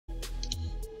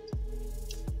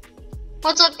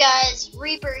What's up guys,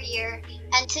 Reaper here,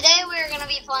 and today we're going to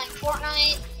be playing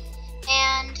Fortnite,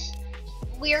 and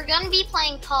we're going to be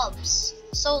playing pubs,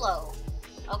 solo,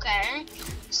 okay?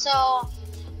 So,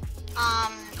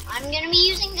 I'm going to be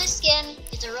using this skin.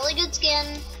 It's a really good skin,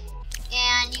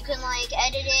 and you can like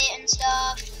edit it and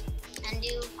stuff, and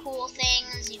do cool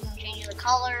things. You can change the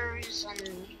colors,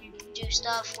 and do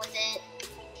stuff with it,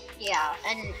 yeah,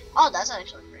 and, oh, that's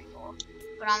actually pretty cool,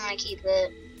 but I'm going to keep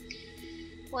it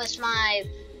with my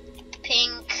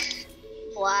pink,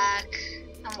 black,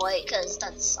 and white, because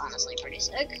that's honestly pretty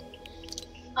sick.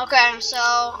 Okay, so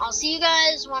I'll see you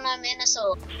guys when I'm in a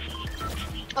solo.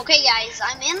 Okay guys,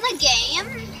 I'm in the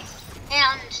game,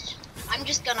 and I'm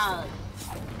just gonna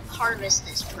harvest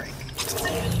this brick.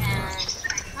 And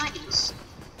nice.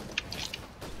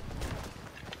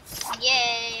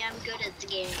 Yay, I'm good at the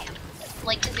game.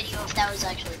 Like the video if that was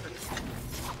actually pretty good.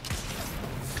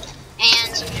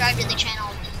 And subscribe to the channel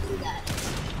if you do that,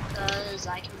 because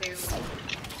I can barely.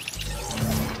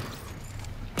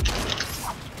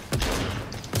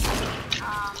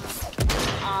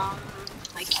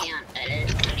 I can't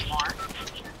edit anymore.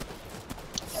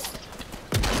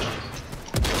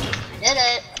 I did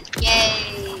it!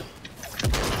 Yay!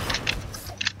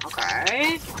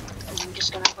 Okay. I'm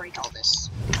just gonna break all this.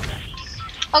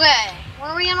 Okay, where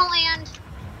are we gonna land?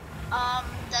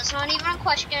 That's not even a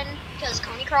question, because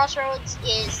Coney Crossroads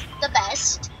is the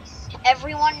best.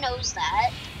 Everyone knows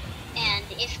that. And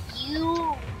if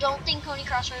you don't think Coney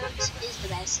Crossroads is the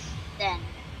best, then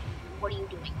what are you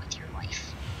doing with your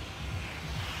life?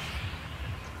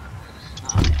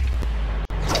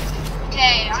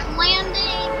 Okay, I'm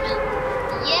landing!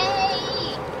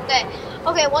 Yay!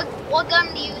 Okay, what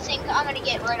gun do you think I'm gonna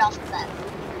get right off the bat?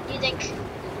 Do you think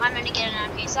I'm gonna get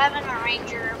an MK7, a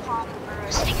Ranger, a Pump, or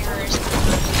a Stinger, or something?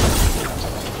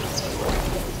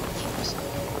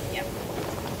 Yep.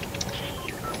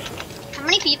 How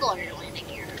many people are landing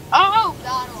here? Oh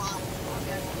god, a lot.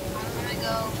 Okay. I'm gonna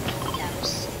go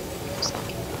house.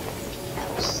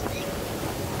 House thing.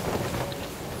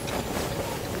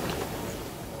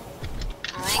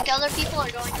 I think other people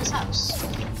are going to this house.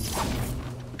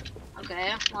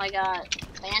 Okay, well I got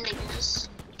bandages.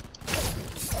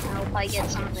 I hope I get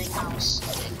something else.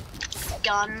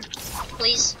 Gun,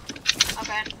 please.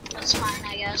 Okay, that's fine,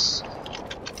 I guess.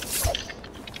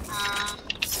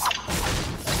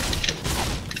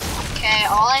 Okay,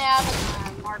 all I have is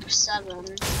my Mark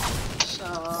 7, so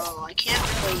I can't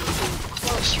really do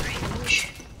close range.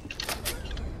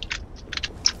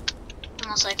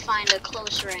 Unless I find a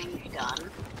close range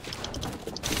gun.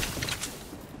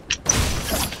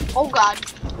 Oh god.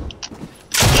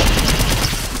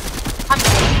 I'm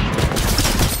dead.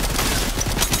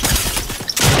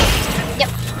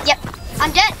 Yep,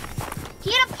 I'm dead.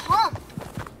 He had a pump.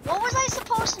 What was I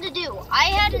supposed to do? I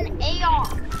had an AR.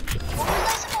 What was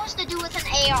I supposed to do with an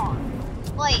AR?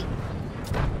 Like,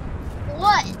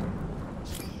 what?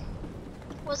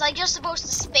 Was I just supposed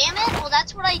to spam it? Well,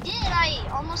 that's what I did. I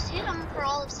almost hit him for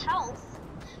all of his health.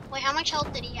 Wait, how much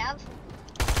health did he have?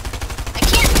 I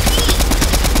can't see.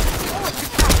 Holy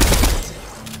cow.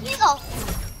 He's a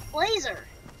laser.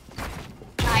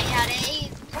 I had a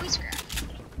voice crack.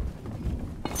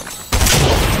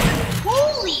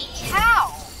 Holy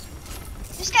cow!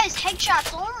 This guy's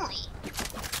headshots only.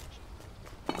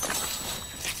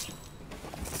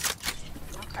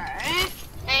 Okay.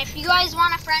 And if you guys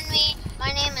want to friend me,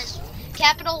 my name is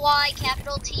capital Y,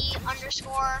 capital T,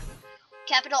 underscore,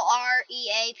 capital R,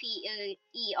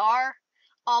 EAPER.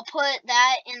 I'll put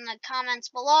that in the comments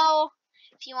below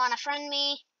if you want to friend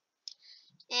me.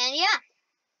 And yeah.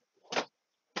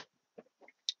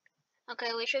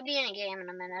 Okay, we should be in a game in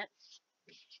a minute.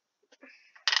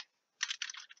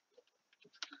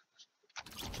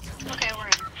 Okay, we're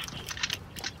in.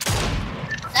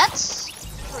 That's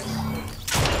pretty cool.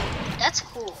 That's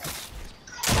cool.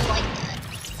 I like that.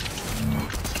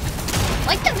 I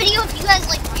like the video if you guys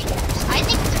like Rangers. I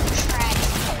think they're trash.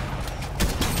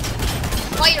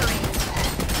 Fire rate is bad.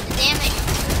 The damage is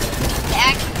good. The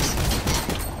accuracy is bad.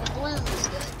 The bloom is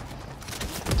good.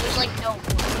 There's like no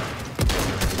bloom.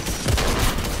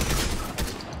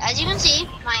 As you can see,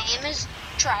 my aim is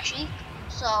trashy.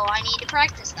 So I need to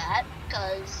practice that,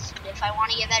 because if I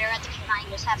want to get better at the game, I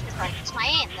just have to practice my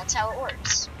aim. That's how it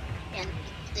works in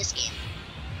this game.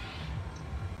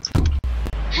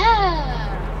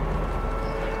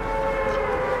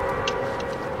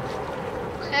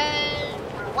 Okay,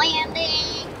 we're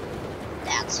landing.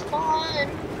 That's fun.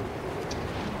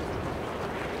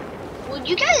 Would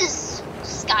you guys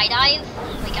skydive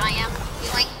like I am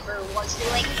doing, or was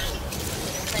doing,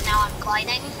 but now I'm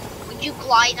gliding? Would you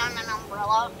glide on an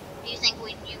umbrella? Do you think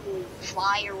would you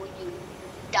fly or would you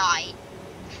die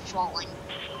falling?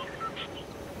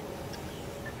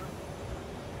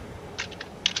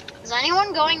 Is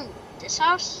anyone going this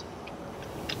house?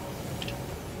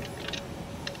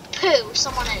 Pooh,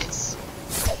 someone is.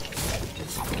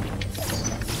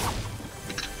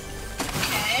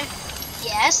 Okay.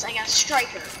 Yes, I got a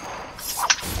striker.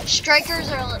 Strikers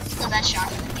are the best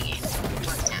shotgun in the game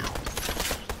right now.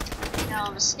 I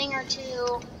have a stinger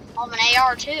too. I have an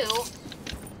AR too.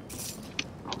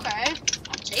 Okay,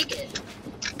 I'll take it.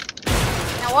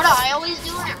 Now what do I always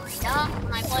do in Arena,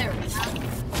 when I play Arena,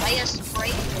 I just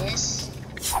break this,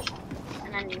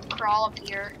 and then crawl up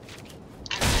here,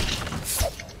 and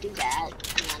then do that,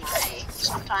 and then I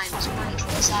sometimes break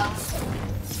this out,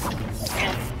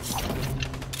 and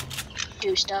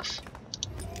do stuff.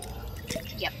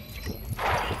 Yep.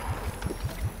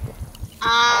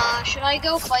 Should I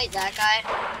go fight that guy?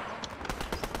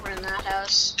 We're in that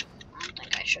house. I don't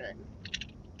think I should.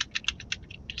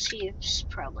 He's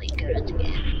probably good at the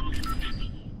game.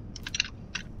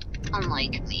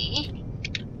 Unlike me.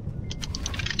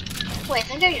 Wait, I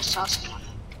think I just saw someone.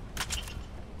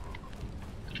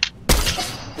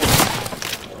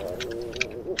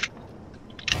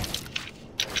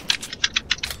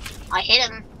 I hit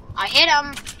him. I hit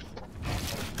him.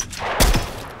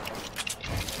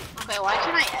 Okay, why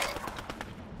can't I edit?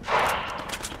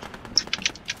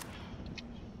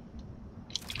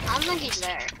 I don't think he's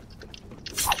there.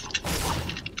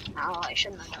 Oh, I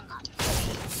shouldn't have done that.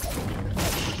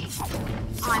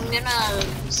 I'm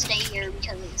gonna stay here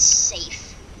because it's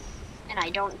safe and I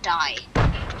don't die.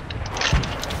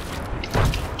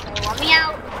 So let me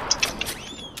out.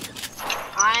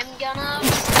 I'm gonna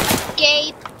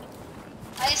escape.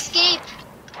 I escape.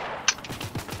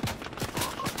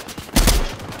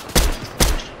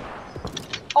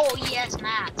 Oh, he has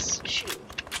mats. Shoot.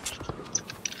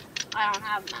 I don't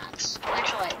have mats.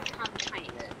 Actually, I have a tiny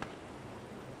bit.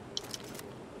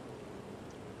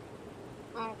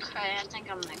 Okay, I think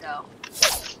I'm gonna go.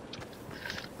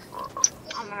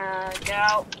 I'm gonna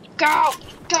go. Go!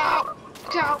 Go!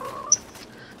 Go!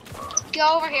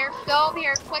 Go over here. Go over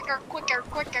here. Quicker, quicker,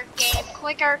 quicker. Game.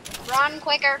 Quicker. Run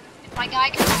quicker. If my guy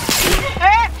can.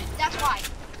 That's why.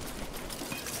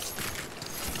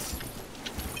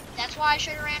 That's why I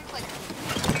should have ran quicker.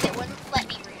 It wouldn't let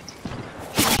me run.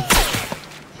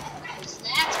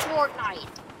 That's Fortnite.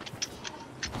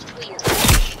 It's weird.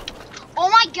 Oh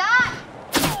my god!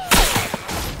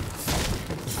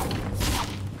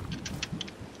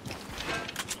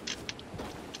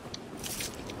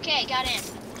 Okay, got in.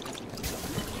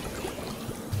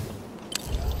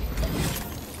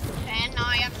 And now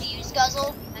I have to use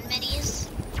Guzzle and Minis.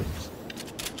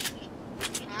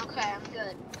 Okay, I'm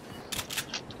good.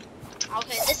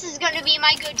 Okay, this is gonna be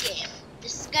my good game.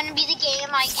 This is gonna be the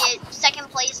game I get second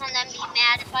place and then be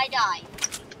mad if I die.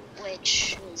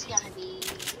 Which is gonna be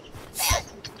bad.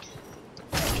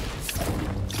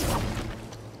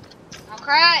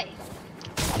 Okay.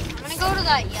 I'm gonna go to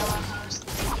that yellow house.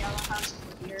 The yellow house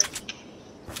here.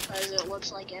 Because it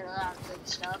looks like it has good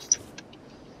stuff.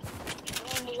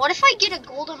 What if I get a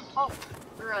golden pump?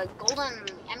 Or a golden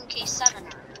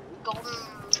MK7 or golden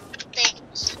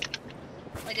things?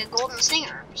 Like a golden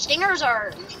stinger. Stingers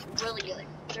are really good.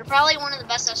 They're probably one of the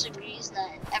best SMGs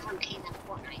that ever came in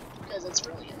Fortnite. Because it's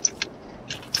really good.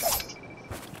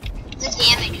 The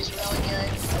damage is really good.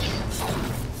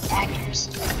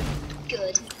 Accuracy is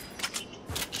good.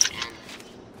 And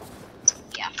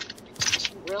yeah, it's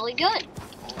just really good.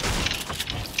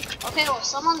 Okay, well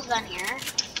someone's been here.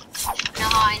 You know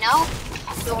how I know?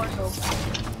 Doors open.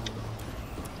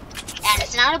 And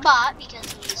it's not a bot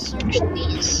because he searched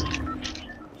these.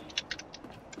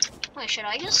 Wait, should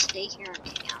I just stay here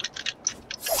and camp?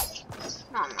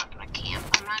 No, I'm not gonna camp.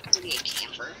 I'm not gonna be a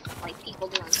camper. Like people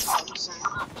do in pubs and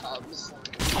hot tubs.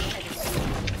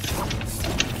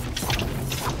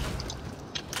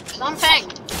 So I'm playing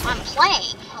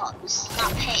pubs,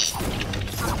 not paying.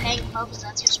 I'm paying pubs,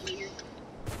 that's just weird.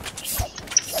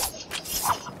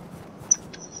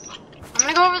 I'm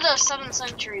gonna go over the 7th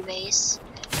century base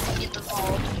and get the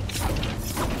vault.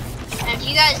 And if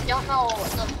you guys don't know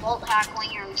the vault hack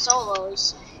when you're in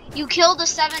solos, you kill the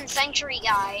 7th century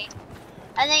guy,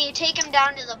 and then you take him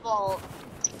down to the vault,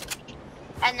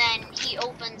 and then he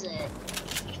opens it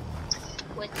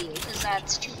with you, because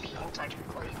that's 2 people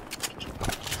technically.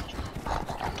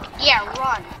 Yeah,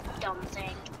 run, dumb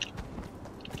thing.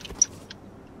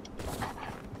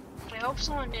 I hope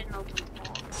someone didn't open the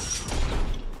vault.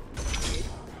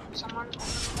 Someone open the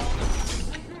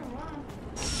vault?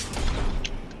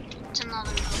 It's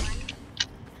another building.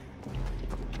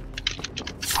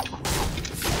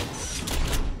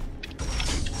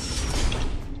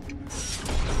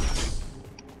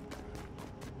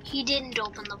 He didn't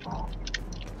open the vault.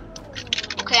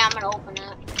 Okay, I'm gonna open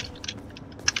it.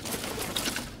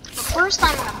 But first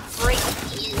I'm gonna break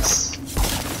these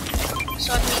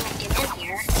so I can even get in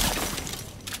here.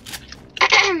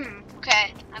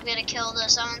 Okay, I'm gonna kill the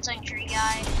 7th century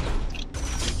guy.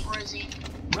 Where is he?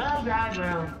 Well.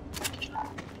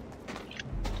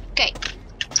 Okay.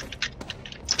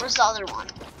 Where's the other one?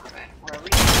 Okay, wherever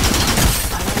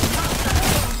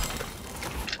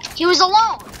he was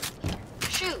alone!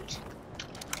 Shoot.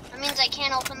 That means I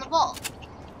can't open the vault.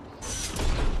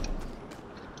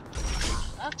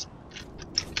 That's...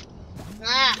 Nah.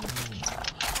 I'm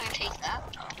gonna take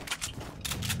that.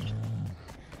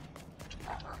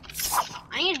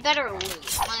 I need better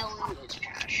loot. My loot is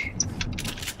trash.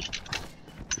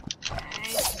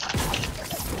 Okay.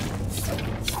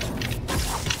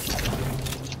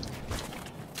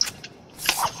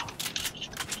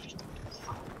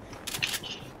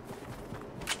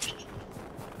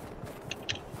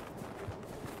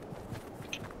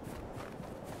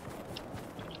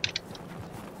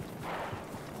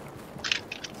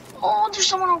 Oh, there's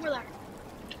someone over there.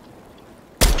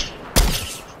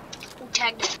 Who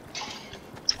tagged it?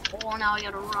 Oh, now I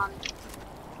gotta run.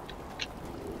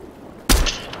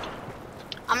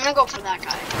 I'm gonna go for that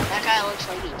guy. That guy looks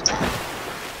like he's bad.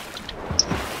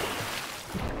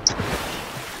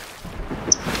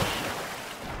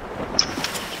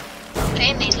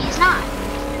 Okay, maybe he's not.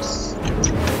 Just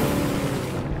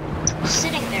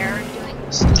sitting there and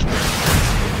doing stuff.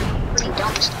 Pretty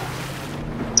dumb stuff.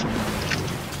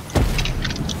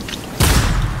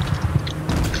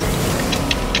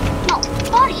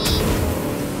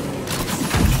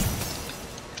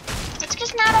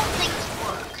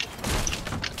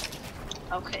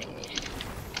 Okay.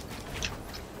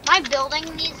 My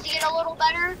building needs to get a little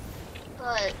better,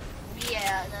 but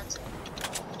yeah, that's it.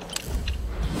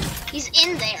 He's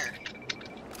in there.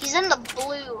 He's in the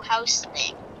blue house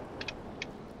thing.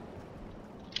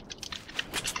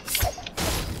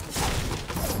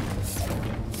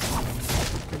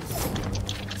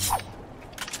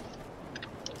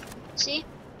 See?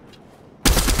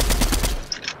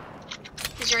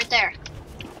 He's right there.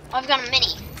 Oh, I've got a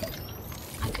mini.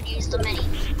 I could use the mini.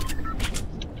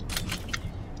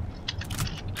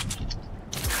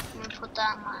 I'm gonna put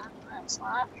that in that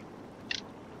slot.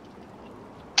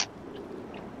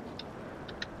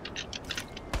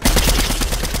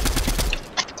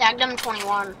 Tagged him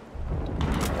 21.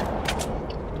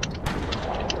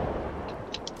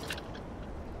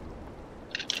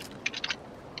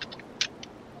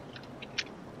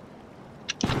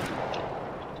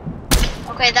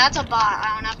 Okay, that's a bot.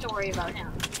 I don't have to worry about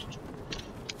him.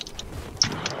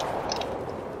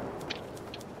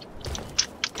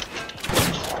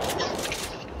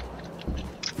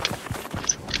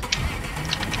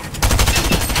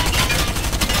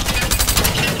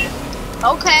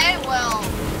 Okay, well,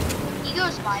 he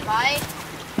goes bye-bye.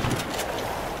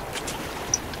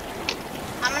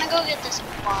 I'm gonna go get this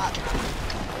bot.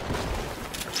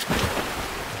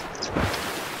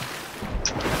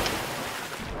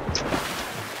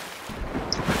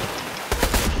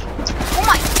 Oh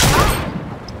my god!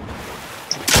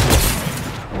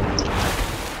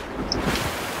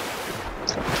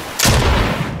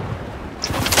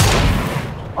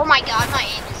 Oh my god, my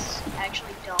aim is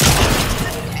actually dumb.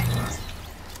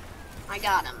 I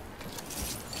got him.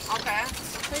 Okay,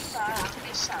 let's take that.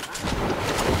 Okay, 7.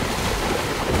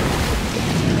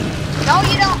 No,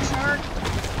 you don't, shark.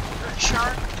 Or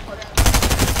shark, whatever.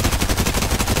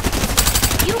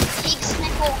 You pig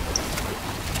sniffle.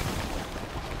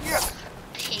 You're a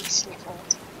pig sniffle.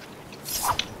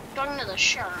 Talking to the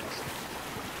shark.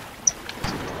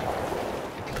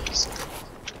 Pig sniffle.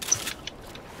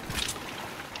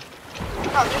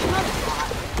 Oh, there's another bot.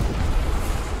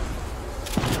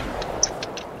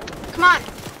 Come on,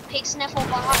 pig sniffle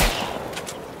behind.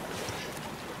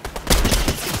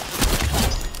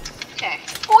 Okay.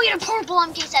 Oh, he had a purple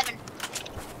MK7.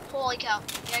 Holy cow,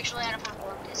 he actually had a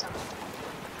purple MK7.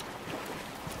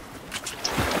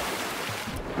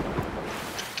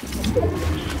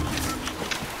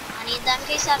 I need the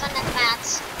MK7 and the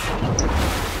mats.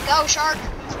 Go, shark.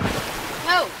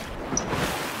 No.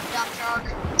 Dumb shark.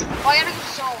 Oh, I gotta go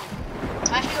zone.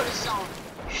 I have to go to zone.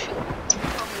 Shoot.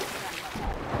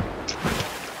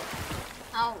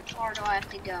 How far do I have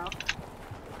to go?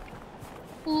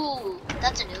 Ooh,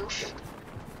 that's an oof.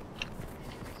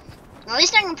 At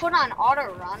least I can put on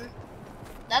auto run.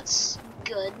 That's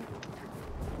good.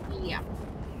 Yeah.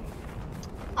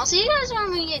 I'll see you guys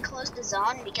when we get close to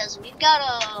zone because we've got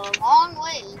a long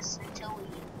ways until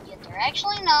we get there.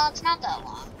 Actually, no, it's not that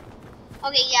long.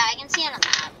 Okay, yeah, I can see on the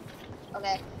map.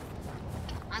 Okay.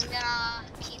 I'm gonna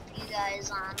keep you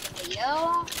guys on the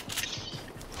video.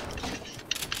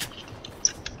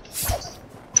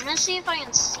 I'm gonna see if I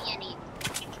can see any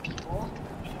people.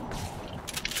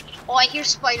 Oh, I hear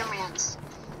Spider-Man's.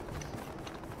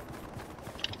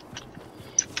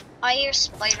 I hear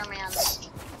Spider-Man's.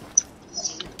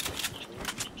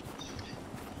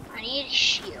 I need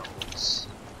shields.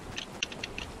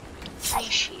 I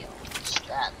need shields,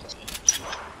 badly.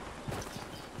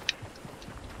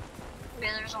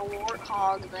 Okay, there's a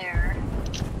warthog there.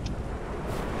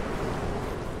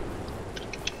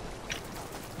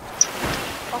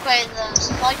 Okay, the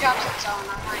supply drops its own. I'm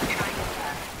not trying to get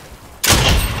that.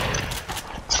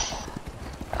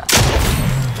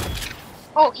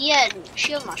 Oh, he had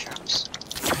shield mushrooms.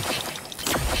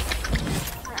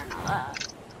 I don't know that.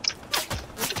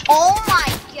 Oh my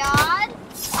god!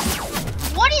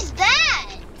 What is that?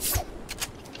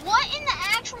 What in the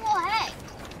actual heck?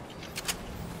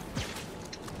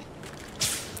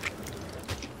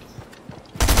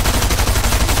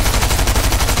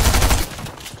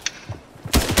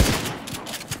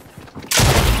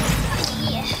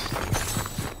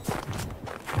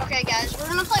 Okay guys, we're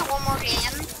gonna play one more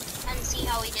game and see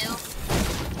how we do.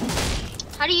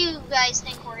 How do you guys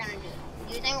think we're gonna do?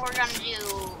 Do you think we're gonna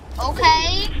do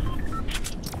okay,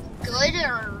 good,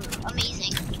 or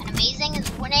amazing? And amazing is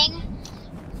winning,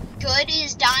 good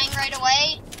is dying right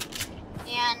away,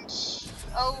 and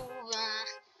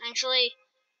actually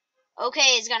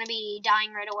okay is gonna be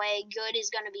dying right away, good is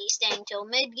gonna be staying till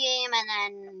mid game, and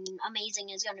then amazing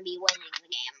is gonna be winning the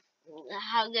game.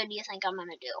 How good do you think I'm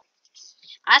gonna do?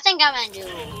 I think I'm gonna do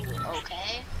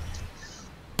okay.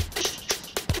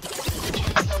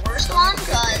 It's the worst one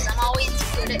because I'm always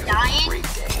good at dying.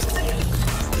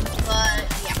 But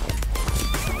yeah,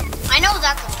 I know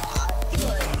that's a lot,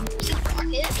 but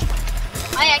rocket.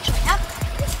 I actually have a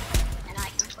rocket, and I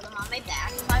can put them on my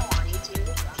back if I wanted to. I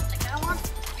don't think I want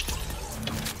to.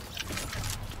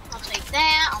 I'll take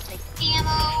that. I'll take the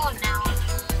ammo, and now I'm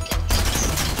gonna get this.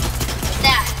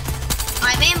 That.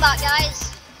 I'm aimbot, guys.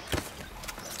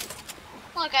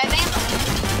 Look, I have aimbot.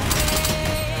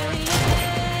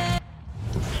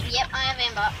 Yep, I have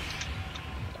aimbot.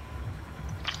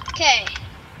 Okay.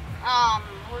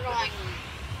 We're going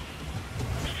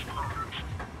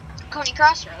Coney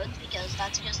Crossroads because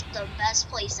that's just the best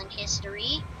place in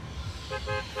history of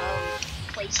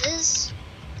places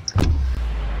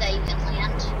that you can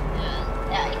land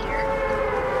out here.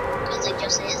 Because it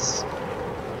just is.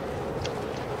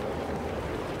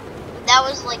 That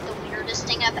was like the weirdest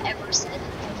thing I've ever said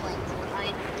while playing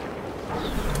Fortnite.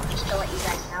 Just to let you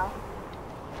guys know.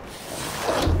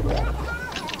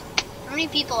 How many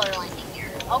people are landing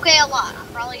here? Okay, a lot. I'm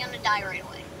probably gonna die right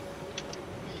away.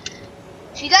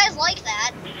 If you guys like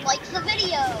that, like the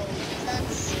video.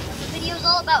 That's what the video is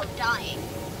all about, dying.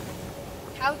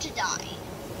 How to die.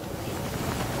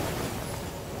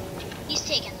 He's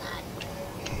taking that.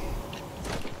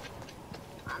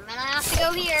 I'm gonna have to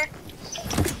go here.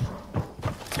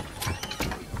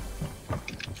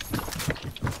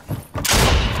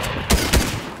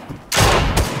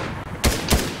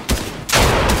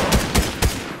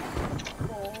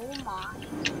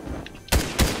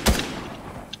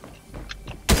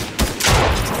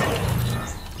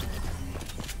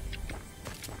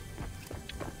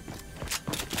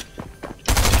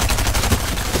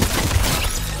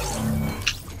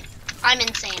 I'm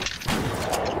insane.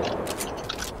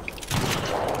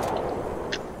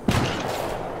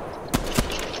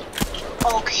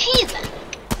 Okay then.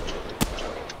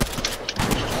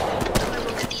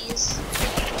 Remove these.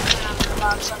 I'm gonna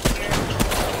box up here.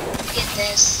 Get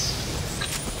this.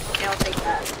 Okay, I'll take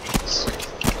that. Thanks.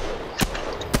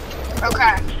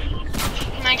 Okay.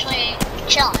 I'm actually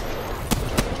chilling.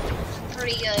 I'm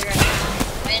pretty good right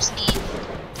now. I just need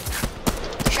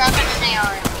shotgun and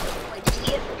AR. Wait, did he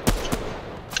get?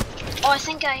 Oh, I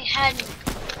think he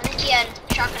had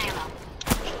shotgun ammo. I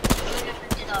never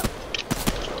did up.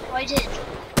 Oh, I did.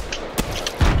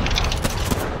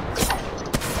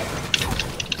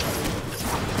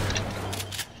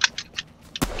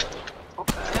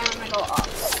 Okay, I'm gonna go up.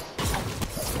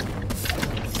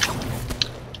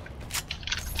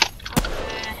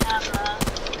 Okay, I have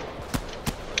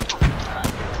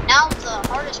now the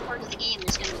hardest part of the game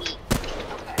is gonna be.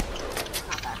 Okay, it's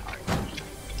not that hard.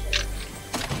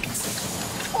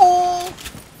 Oh!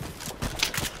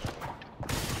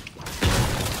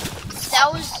 That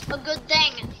was a good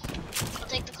thing. I'll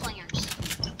take the clingers.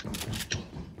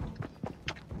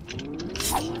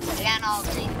 Again, I'll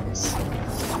take this.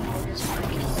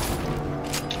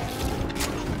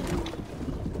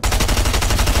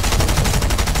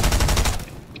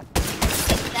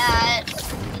 Take that.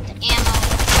 Get the ammo.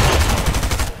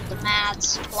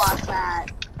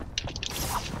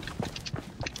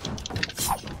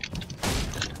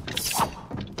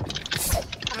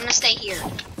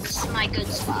 is my good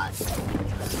spot.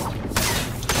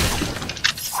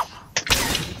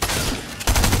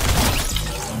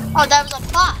 Oh, that was a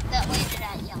bot that landed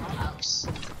at Yellow House.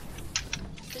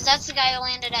 Because that's the guy who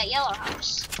landed at Yellow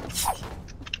House.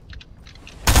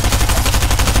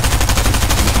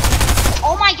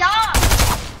 Oh my god!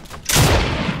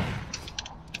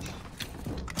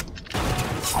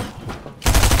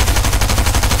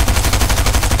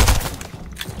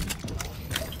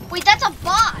 Wait, that's a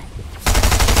bot!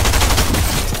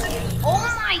 Oh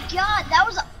my god, that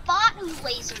was a bot who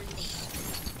lasered me.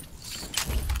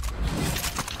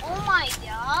 Oh my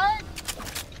god.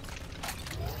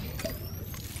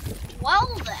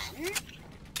 Well then,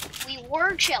 we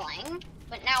were chilling,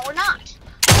 but now we're not.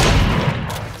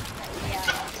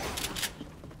 Yeah.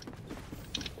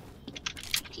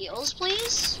 Heals,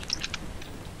 please.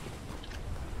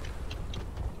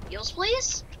 Heals,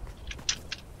 please.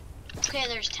 Okay,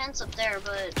 there's tents up there,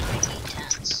 but I need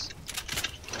tents.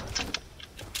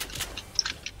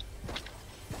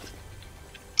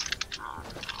 Oh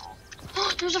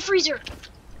no. There's a freezer!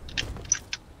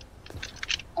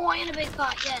 Oh, and a big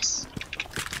pot, yes.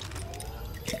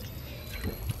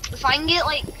 If I can get,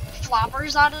 like,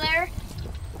 floppers out of there,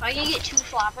 if I can get 2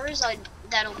 floppers,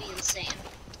 that'll be insane.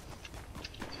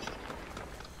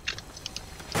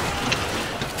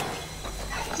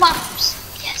 Floppers!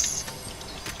 Yes!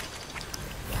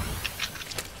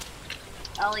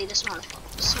 I'll eat a smart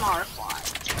fly.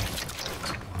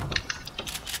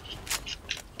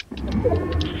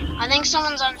 I think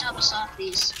someone's on top of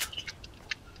softies.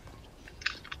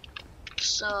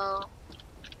 So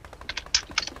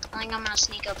I think I'm gonna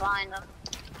sneak up behind them.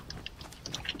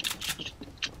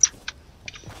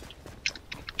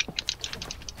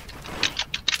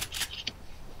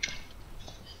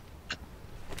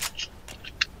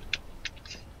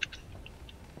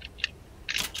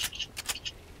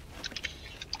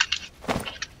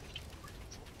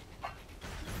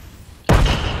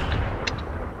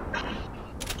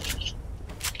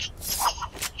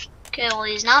 Okay, well,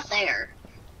 he's not there.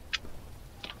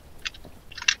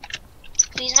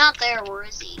 If he's not there, where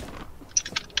is he?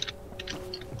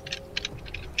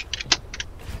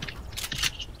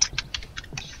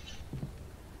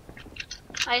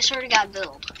 I sort of got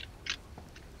build.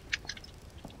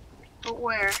 But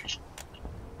where?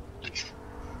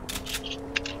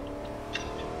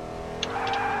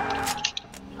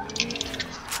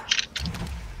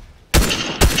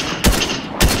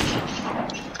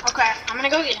 Okay, I'm gonna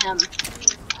go get him.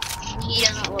 He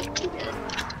doesn't look too good.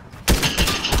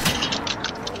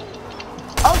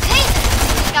 Okay,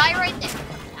 there's a guy right there.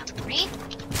 After me.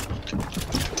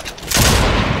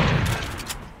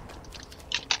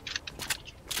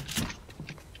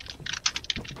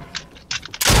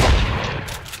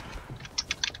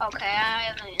 Okay,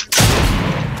 I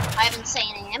have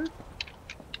insane aim.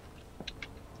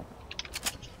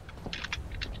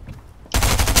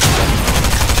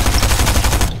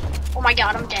 Oh my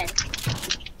god, I'm dead.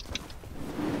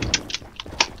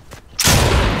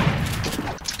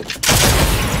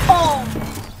 Oh!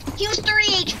 He was 3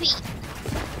 HP.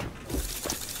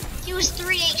 He was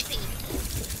 3 HP.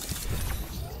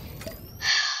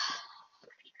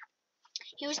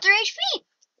 He was 3 HP.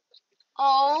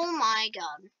 Oh my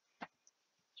god.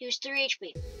 He was 3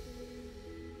 HP.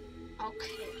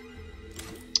 Okay.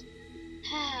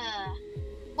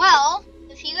 Well,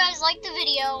 if you guys like the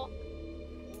video,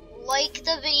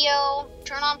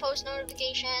 turn on post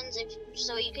notifications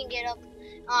so you can get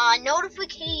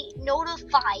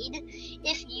notified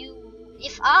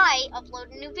if I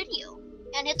upload a new video,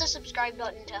 and hit the subscribe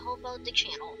button to help out the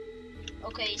channel.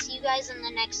 Okay, see you guys in the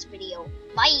next video.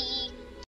 Bye.